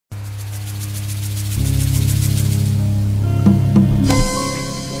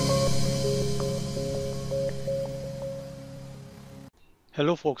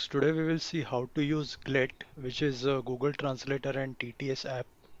Hello folks, today we will see how to use Glate, which is a Google Translator and TTS app.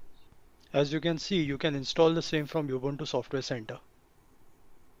 As you can see, you can install the same from Ubuntu Software Center.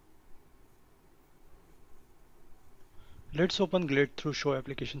 Let's open Glate through Show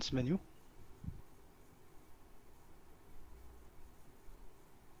Applications menu.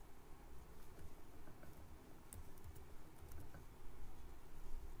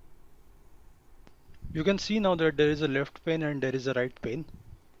 You can see now that there is a left pane and there is a right pane.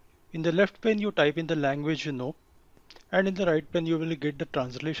 In the left pane you type in the language you know, and in the right pane you will get the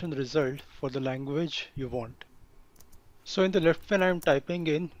translation result for the language you want. So in the left pane I am typing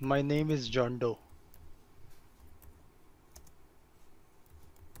in my name is John Doe.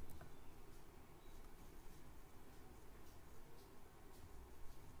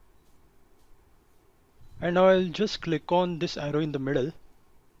 And now I'll just click on this arrow in the middle.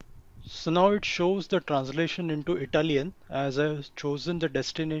 So now it shows the translation into Italian as I've chosen the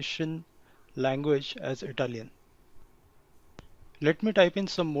destination language as Italian. Let me type in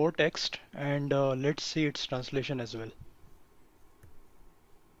some more text and let's see its translation as well.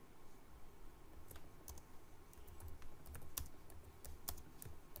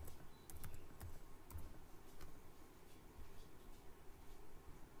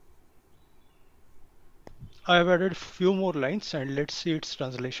 I have added few more lines and let's see its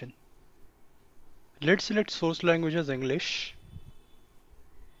translation. Let's select source language as English.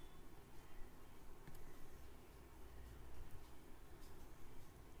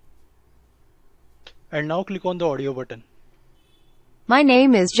 And now click on the audio button. My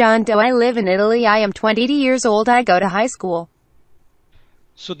name is John Doe. I live in Italy. I am 20 years old. I go to high school.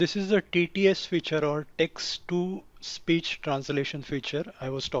 So this is the TTS feature or text to speech translation feature I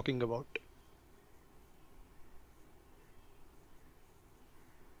was talking about.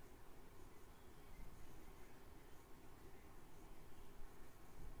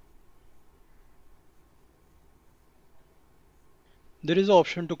 There is an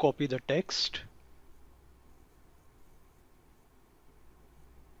option to copy the text.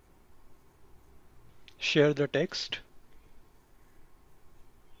 Share the text.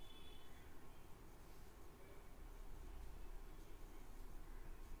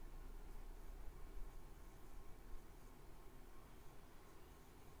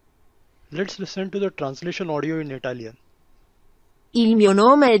 Let's listen to the translation audio in Italian. Il mio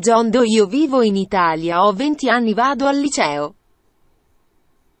nome è John Doe. Io vivo in Italia. Ho 20 anni. Vado al liceo.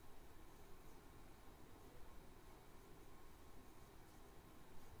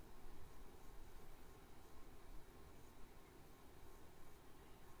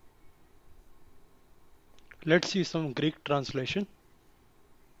 Let's see some Greek translation.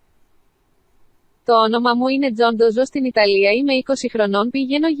 Το όνομα μου είναι John Doe. Ζω στην Ιταλία. Είμαι 20 χρονών.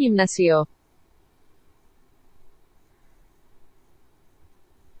 Πηγαίνω γυμνασίο.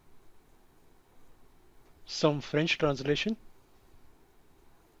 Some French translation.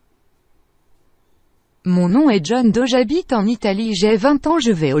 Mon nom est John Doe, j'habite en Italie, j'ai 20 ans,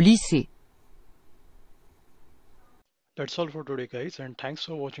 je vais au lycée. That's all for today guys, and thanks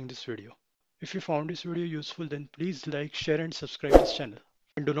for watching this video. If you found this video useful, then please like, share and subscribe this channel.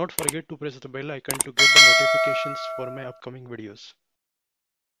 And do not forget to press the bell icon to get the notifications for my upcoming videos.